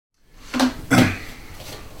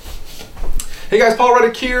Hey guys, Paul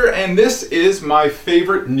Reddick here, and this is my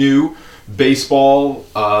favorite new baseball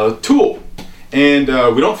tool. And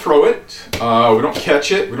we don't throw it, we don't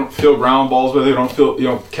catch it, we don't field ground balls with it, we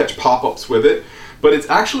don't catch pop-ups with it. But it's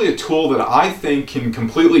actually a tool that I think can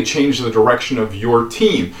completely change the direction of your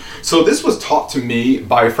team. So this was taught to me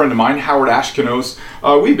by a friend of mine, Howard Ashkenos.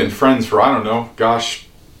 We've been friends for,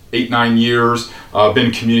 8-9 years,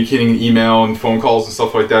 been communicating in email and phone calls and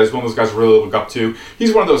stuff like that. He's one of those guys I really look up to.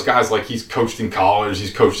 He's one of those guys, like, he's coached in college,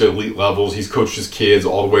 he's coached at elite levels, he's coached his kids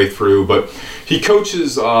all the way through, but he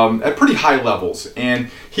coaches at pretty high levels.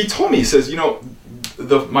 And he told me, he says,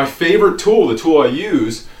 my favorite tool, the tool I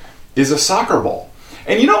use, is a soccer ball.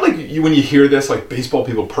 And when you hear this, like, baseball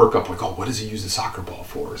people perk up, like, oh, what does he use the soccer ball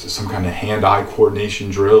for? Is it some kind of hand-eye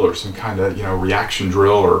coordination drill or some kind of, reaction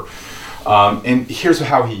drill? Or and here's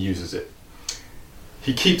how he uses it.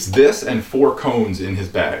 He keeps this and 4 cones in his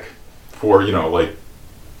bag, 4, like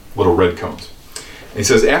little red cones. And he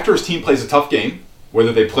says after his team plays a tough game,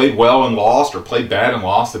 whether they played well and lost or played bad and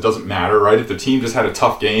lost, it doesn't matter, right? If the team just had a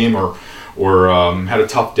tough game or had a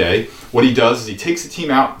tough day, what he does is he takes the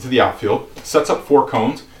team out to the outfield, sets up 4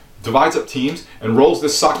 cones, divides up teams, and rolls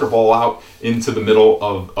this soccer ball out into the middle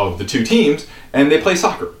of the 2 teams, and they play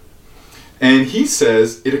soccer. And he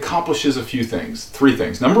says it accomplishes a few things, 3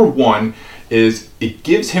 things. Number 1 is it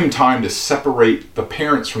gives him time to separate the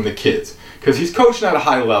parents from the kids, because he's coaching at a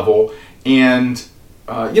high level, and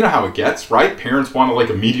you know how it gets, right? Parents want to, like,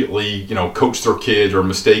 immediately, coach their kids or a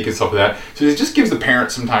mistake and stuff like that. So it just gives the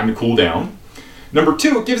parents some time to cool down. Number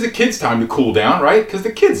 2, it gives the kids time to cool down, right? Because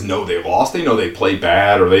the kids know they lost. They know they played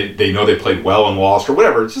bad, or they know they played well and lost, or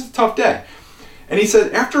whatever. It's just a tough day. And he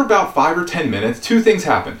said after about 5 or 10 minutes, 2 things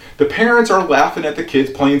happen. The parents are laughing at the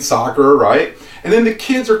kids playing soccer, right? And then the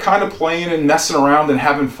kids are kind of playing and messing around and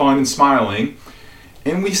having fun and smiling.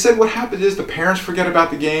 And we said what happens is the parents forget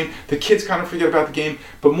about the game, the kids kind of forget about the game,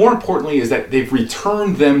 but more importantly is that they've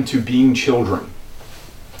returned them to being children.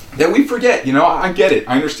 That we forget, I get it.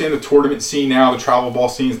 I understand the tournament scene now, the travel ball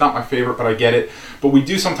scene is not my favorite, but I get it. But we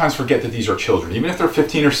do sometimes forget that these are children. Even if they're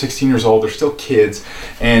 15 or 16 years old, they're still kids,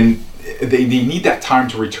 and they need that time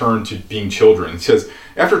to return to being children. He says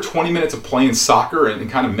after 20 minutes of playing soccer and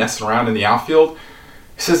kind of messing around in the outfield,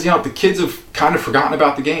 he says, the kids have kind of forgotten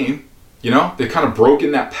about the game. They've kind of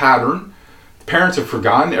broken that pattern. The parents have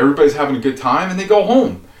forgotten. Everybody's having a good time, and they go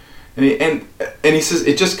home. And he says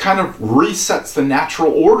it just kind of resets the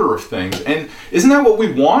natural order of things. And isn't that what we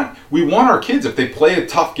want? We want our kids, if they play a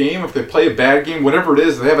tough game, if they play a bad game, whatever it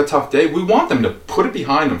is, they have a tough day, we want them to put it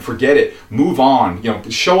behind them, forget it, move on,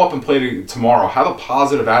 show up and play tomorrow, have a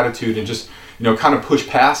positive attitude, and just, kind of push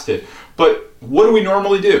past it. But what do we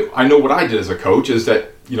normally do? I know what I did as a coach is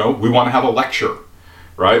that, we want to have a lecture,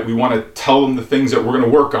 right? We want to tell them the things that we're going to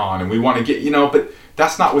work on, and we want to get, but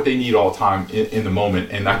that's not what they need all the time in the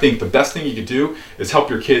moment. And I think the best thing you could do is help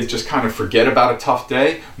your kids just kind of forget about a tough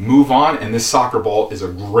day, move on, and this soccer ball is a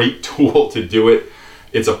great tool to do it.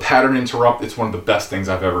 It's a pattern interrupt. It's one of the best things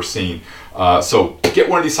I've ever seen. So get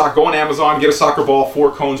one of these go on Amazon, get a soccer ball,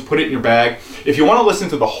 4 cones, put it in your bag. If you want to listen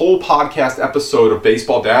to the whole podcast episode of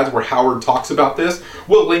Baseball Dads where Howard talks about this,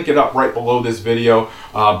 we'll link it up right below this video.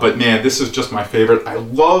 But man, this is just my favorite. I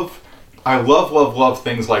love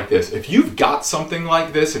things like this. If you've got something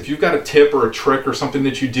like this, if you've got a tip or a trick or something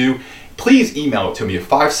that you do, please email it to me at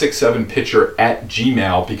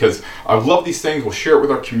 567pitcher@gmail.com, because I love these things. We'll share it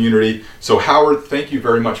with our community. So Howard, thank you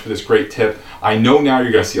very much for this great tip. I know now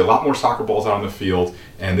you're going to see a lot more soccer balls out on the field,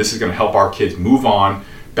 and this is going to help our kids move on,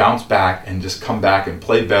 bounce back, and just come back and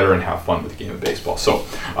play better and have fun with the game of baseball. So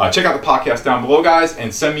check out the podcast down below, guys,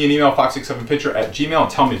 and send me an email, 567pitcher@gmail.com,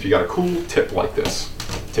 and tell me if you got a cool tip like this.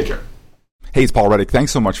 Take care. Hey, it's Paul Reddick.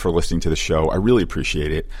 Thanks so much for listening to the show. I really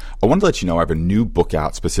appreciate it. I wanted to let you know I have a new book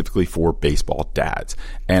out specifically for baseball dads,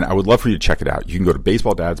 and I would love for you to check it out. You can go to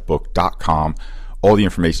baseballdadsbook.com. All the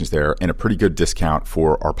information is there, and a pretty good discount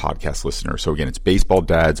for our podcast listeners. So again, it's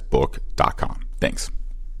baseballdadsbook.com. Thanks.